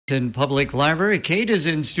Public Library. Kate is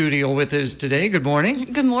in studio with us today. Good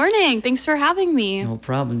morning. Good morning. Thanks for having me. No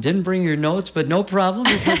problem. Didn't bring your notes, but no problem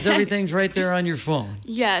because everything's right there on your phone.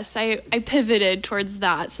 Yes, I pivoted towards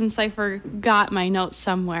that since I forgot my notes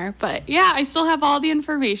somewhere. But yeah, I still have all the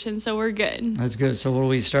information, so we're good. That's good. So what are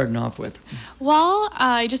we starting off with? Well,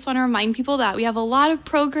 I just want to remind people that we have a lot of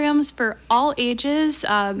programs for all ages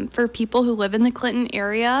for people who live in the Clinton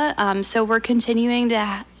area. So we're continuing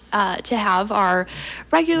to have our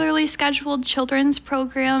regularly scheduled children's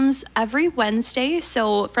programs every Wednesday.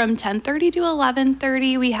 So from 10:30 to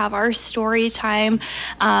 11:30, we have our story time.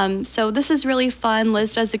 So this is really fun.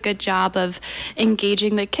 Liz does a good job of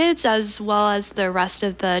engaging the kids as well as the rest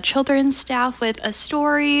of the children's staff with a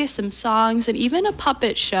story, some songs, and even a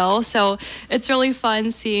puppet show. So it's really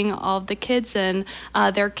fun seeing all of the kids and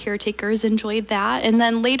their caretakers enjoy that. And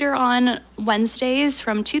then later on Wednesdays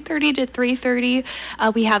from 2:30 to 3:30,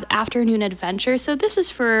 we have afternoon adventure. So this is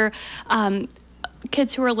for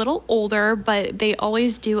kids who are a little older, but they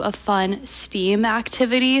always do a fun STEAM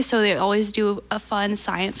activity. So they always do a fun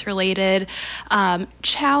science-related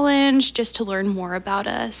challenge just to learn more about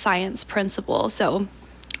a science principle. So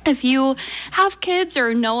if you have kids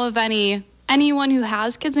or know of anyone who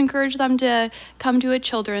has kids, encourage them to come to a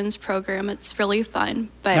children's program. It's really fun.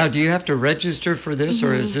 But now, do you have to register for this,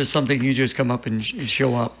 or is this something you just come up and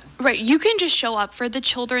show up? Right, you can just show up for the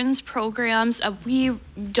children's programs. We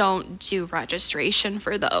don't do registration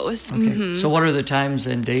for those. Okay. So what are the times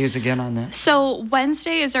and days again on that? So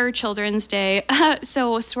Wednesday is our Children's Day.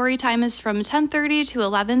 So story time is from 10:30 to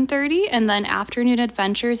 11:30, and then afternoon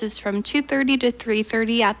adventures is from 2:30 to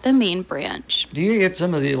 3:30 at the main branch. Do you get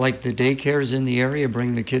some of the daycares in the area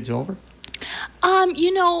bring the kids over?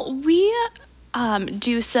 We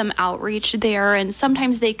do some outreach there, and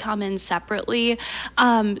sometimes they come in separately.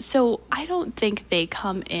 So I don't think they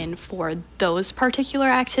come in for those particular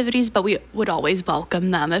activities, but we would always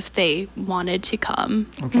welcome them if they wanted to come.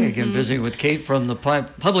 Okay, again, visiting with Kate from the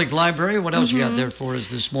Public Library. What else you got there for us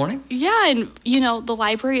this morning? Yeah, and the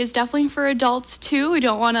library is definitely for adults too. We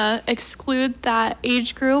don't want to exclude that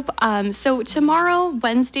age group. So tomorrow,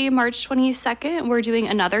 Wednesday, March 22nd, we're doing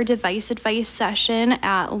another device advice session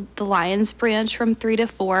at the Lions Branch from 3 to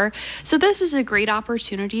 4. So this is a great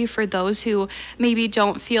opportunity for those who maybe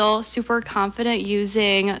don't feel super confident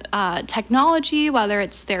using technology, whether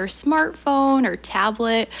it's their smartphone or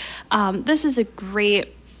tablet. This is a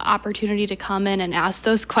great opportunity to come in and ask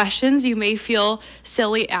those questions. You may feel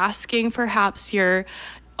silly asking perhaps your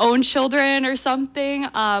own children or something.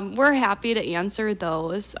 We're happy to answer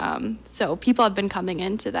those. So people have been coming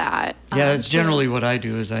into that. Yeah, that's generally what I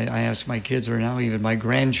do is I ask my kids, or now even my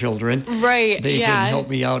grandchildren. Right, They can help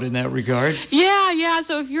me out in that regard. Yeah.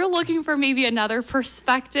 So if you're looking for maybe another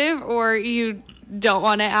perspective, or you don't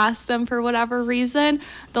want to ask them for whatever reason,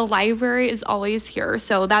 the library is always here.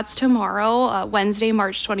 So that's tomorrow, Wednesday,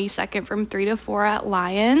 March 22nd from 3 to 4 at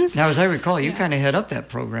Lions. Now, as I recall, you kind of head up that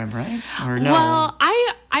program, right? Or no? Well,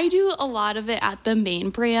 I do a lot of it at the main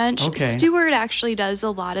branch. Okay. Stuart actually does a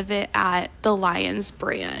lot of it at the Lions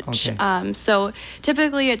branch. Okay. So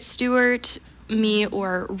typically it's Stuart, me,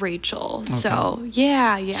 or Rachel. Okay. So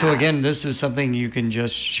yeah. So again, this is something you can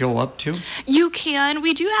just show up to? You can.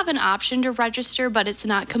 We do have an option to register, but it's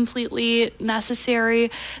not completely necessary.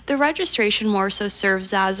 The registration more so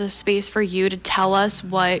serves as a space for you to tell us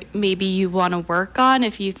what maybe you want to work on,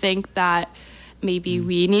 if you think that maybe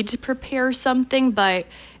we need to prepare something, but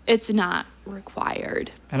it's not required.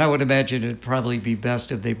 And I would imagine it'd probably be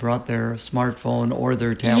best if they brought their smartphone or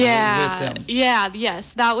their tablet with them.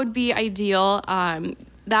 Yes, that would be ideal.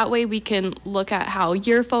 That way we can look at how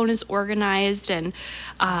your phone is organized, and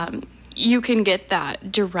you can get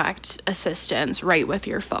that direct assistance right with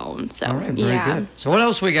your phone. So, all right, very good. So what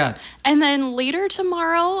else we got? And then later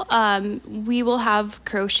tomorrow, we will have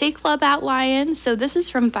Crochet Club at Lions. So this is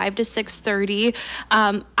from 5 to 6:30.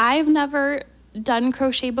 I've never done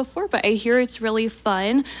crochet before, but I hear it's really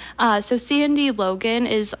fun. So Sandy Logan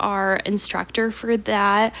is our instructor for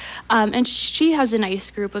that, and she has a nice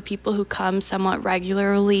group of people who come somewhat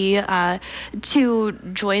regularly to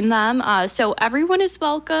join them. So everyone is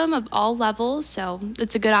welcome of all levels, so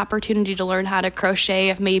it's a good opportunity to learn how to crochet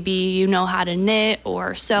if maybe you know how to knit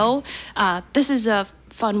or sew. This is a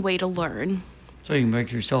fun way to learn. So you can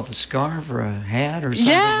make yourself a scarf or a hat or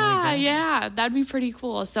something like that? Yeah, that'd be pretty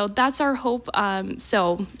cool. So that's our hope.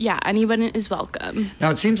 So yeah, anyone is welcome. Now,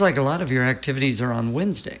 it seems like a lot of your activities are on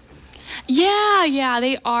Wednesday. Yeah,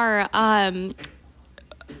 they are.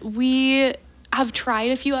 We have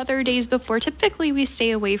tried a few other days before. Typically, we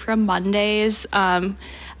stay away from Mondays.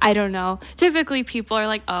 I don't know. Typically, people are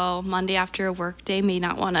like, oh, Monday after a work day may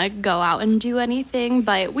not want to go out and do anything.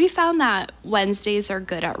 But we found that Wednesdays are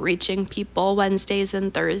good at reaching people, Wednesdays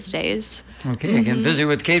and Thursdays. Okay, again, visiting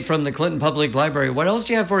with Kate from the Clinton Public Library. What else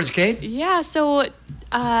do you have for us, Kate? Yeah, so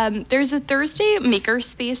there's a Thursday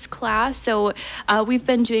makerspace class. So we've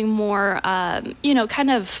been doing more, kind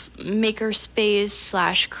of makerspace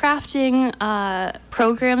 / crafting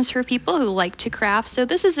programs for people who like to craft. So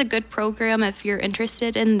this is a good program if you're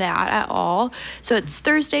interested in that at all. So it's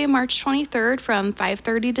Thursday, March 23rd from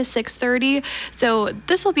 5:30 to 6:30. So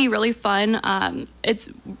this will be really fun.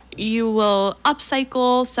 You will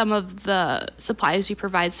upcycle some of the supplies we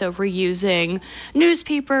provide, so reusing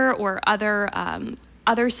newspaper or other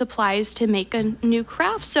supplies to make a new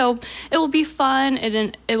craft. So it will be fun,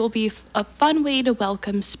 and it will be a fun way to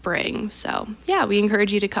welcome spring. So yeah, we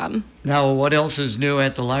encourage you to come. Now, what else is new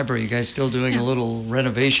at the library? You guys still doing a little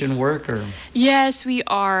renovation work, or? Yes, we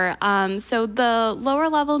are. So the lower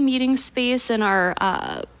level meeting space in our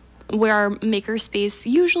where our makerspace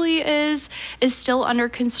usually is still under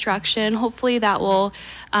construction. Hopefully that will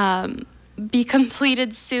be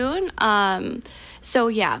completed soon. So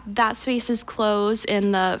yeah, that space is closed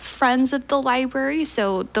in the Friends of the Library.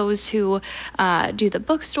 So those who do the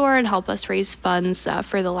bookstore and help us raise funds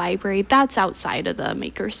for the library, that's outside of the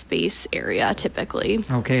makerspace area typically.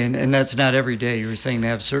 Okay, and that's not every day. You were saying they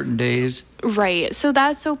have certain days? Right. So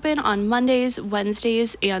that's open on Mondays,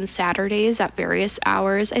 Wednesdays, and Saturdays at various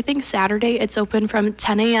hours. I think Saturday it's open from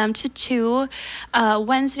 10 a.m. to 2.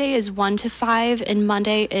 Wednesday is 1 to 5, and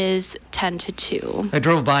Monday is 10 to 2. I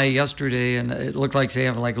drove by yesterday, and it looked like they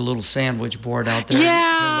have like a little sandwich board out there to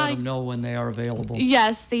let them know when they are available.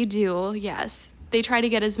 Yes, they do. Yes. They try to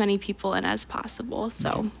get as many people in as possible. So.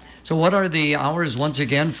 Okay. So what are the hours once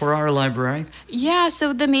again for our library? Yeah,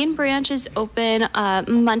 so the main branch is open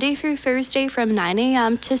Monday through Thursday from 9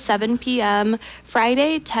 a.m. to 7 p.m.,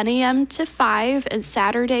 Friday 10 a.m. to 5, and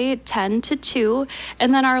Saturday 10 to 2.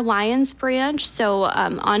 And then our Lions branch, so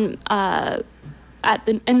in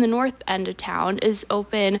the north end of town, is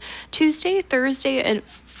open Tuesday, Thursday, and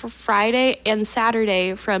Friday and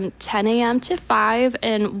Saturday from 10 a.m. to 5,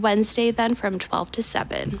 and Wednesday then from 12 to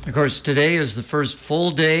 7. Of course, today is the first full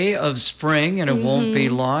day of spring, and it won't be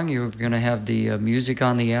long. You're going to have the Music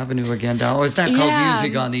on the Avenue again down. Oh, it's not called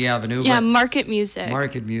Music on the Avenue. Yeah, but market music.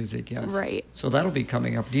 Market music, yes. Right. So that'll be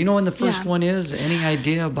coming up. Do you know when the first one is? Any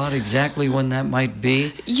idea about exactly when that might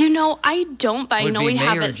be? I don't, but I know we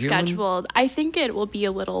have it June? scheduled. I think it will be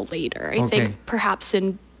a little later. I think perhaps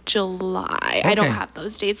in July. I don't have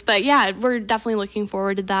those dates, but yeah, we're definitely looking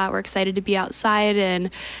forward to that. We're excited to be outside and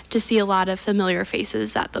to see a lot of familiar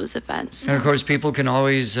faces at those events. And of course, people can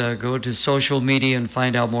always go to social media and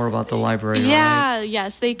find out more about the library. Yeah, right?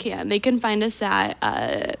 Yes, they can. They can find us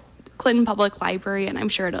at Clinton Public Library, and I'm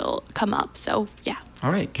sure it'll come up. So yeah.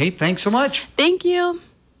 All right, Kate, thanks so much. Thank you.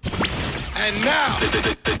 And now,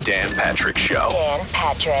 the Dan Patrick Show. Dan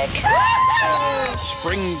Patrick.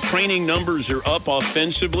 Spring training numbers are up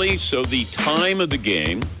offensively, so the time of the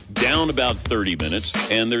game down about 30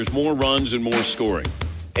 minutes, and there's more runs and more scoring.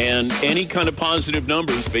 And any kind of positive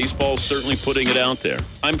numbers, baseball's certainly putting it out there.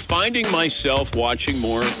 I'm finding myself watching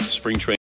more spring training.